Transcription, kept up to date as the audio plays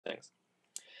things.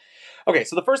 Okay,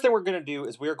 so the first thing we're going to do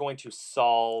is we're going to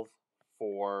solve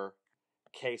for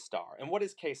K star. And what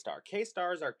is K star? K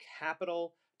star is our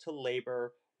capital to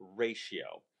labor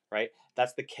ratio, right?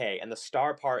 That's the K, and the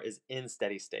star part is in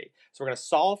steady state. So we're going to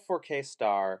solve for K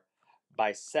star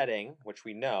by setting, which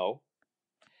we know,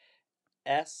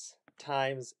 S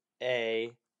times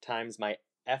A times my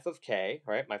f of k,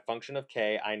 right? My function of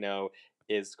k I know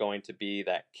is going to be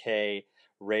that k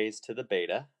raised to the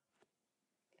beta,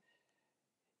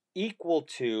 equal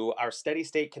to our steady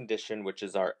state condition, which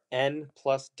is our n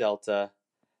plus delta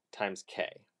times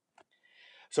k.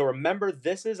 So remember,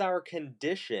 this is our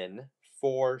condition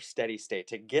for steady state.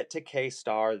 To get to k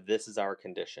star, this is our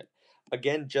condition.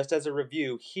 Again, just as a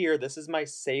review, here, this is my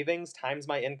savings times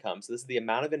my income. So this is the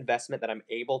amount of investment that I'm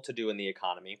able to do in the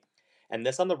economy. And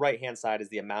this on the right-hand side is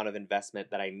the amount of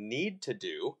investment that I need to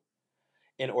do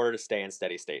in order to stay in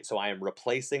steady state. So I am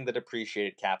replacing the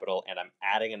depreciated capital and I'm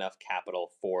adding enough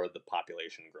capital for the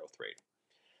population growth rate.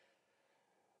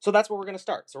 So that's where we're going to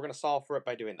start. So we're going to solve for it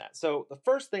by doing that. So the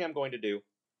first thing I'm going to do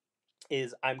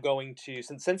is I'm going to,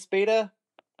 since beta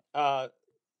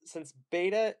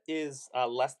is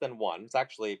less than 1, it's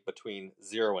actually between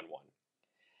 0 and 1.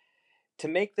 To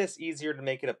make this easier, to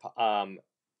make it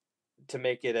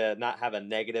not have a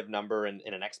negative number in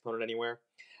an exponent anywhere,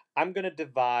 I'm going to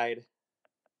divide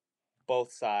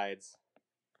both sides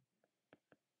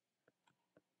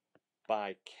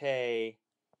by k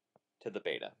to the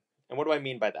beta. And what do I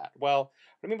mean by that? Well,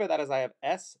 what I mean by that is I have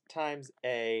s times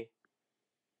a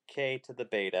k to the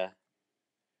beta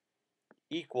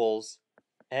equals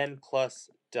n plus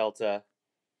delta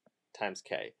times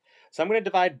k. So I'm going to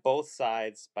divide both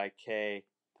sides by k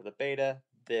to the beta,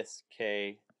 this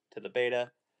k to the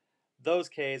beta. Those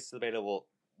k's to the beta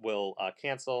will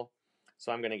cancel.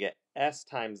 So I'm going to get s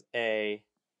times a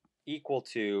equal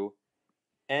to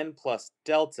n plus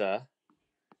delta,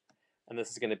 and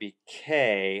this is going to be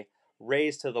k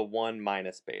raised to the 1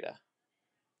 minus beta.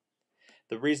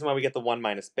 The reason why we get the 1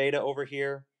 minus beta over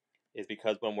here is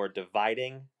because when we're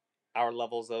dividing our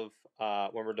levels of,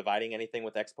 when we're dividing anything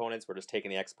with exponents, we're just taking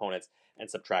the exponents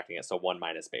and subtracting it, so 1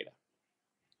 minus beta.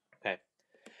 Okay.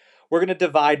 We're going to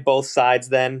divide both sides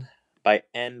then by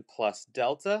n plus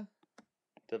delta.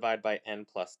 Divide by n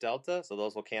plus delta, so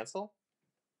those will cancel.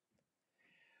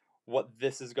 What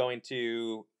this is going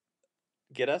to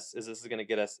get us is this is going to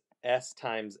get us s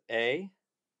times a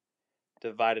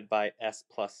divided by n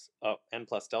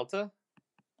plus delta.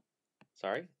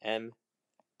 Sorry, n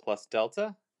plus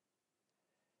delta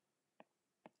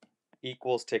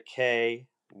equals to k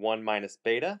 1 minus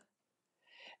beta.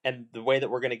 And the way that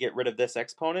we're going to get rid of this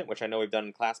exponent, which I know we've done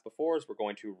in class before, is we're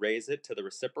going to raise it to the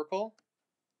reciprocal,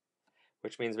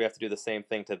 which means we have to do the same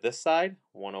thing to this side,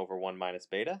 1 over 1 minus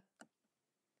beta.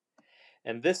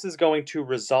 And this is going to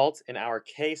result in our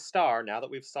k star, now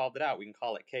that we've solved it out, we can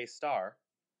call it k star,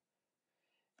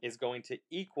 is going to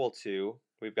equal to,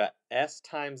 we've got s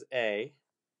times a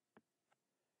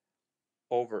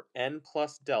over n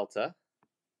plus delta,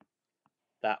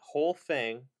 that whole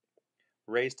thing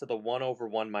raised to the 1 over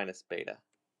 1 minus beta.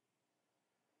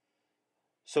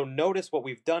 So notice what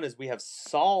we've done is we have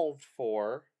solved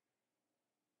for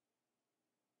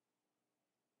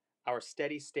our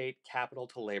steady state capital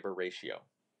to labor ratio.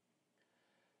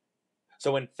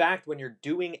 So in fact, when you're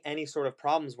doing any sort of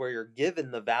problems where you're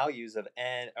given the values of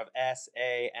S,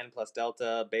 A, n plus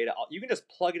delta, beta, you can just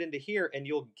plug it into here and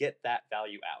you'll get that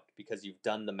value out because you've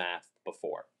done the math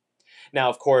before. Now,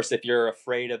 of course, if you're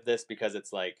afraid of this because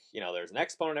it's like, there's an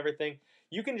exponent and everything,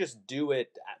 you can just do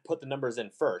it, put the numbers in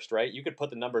first, right? You could put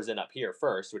the numbers in up here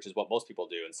first, which is what most people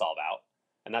do and solve out.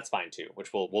 And that's fine too,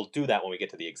 which we'll do that when we get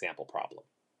to the example problem.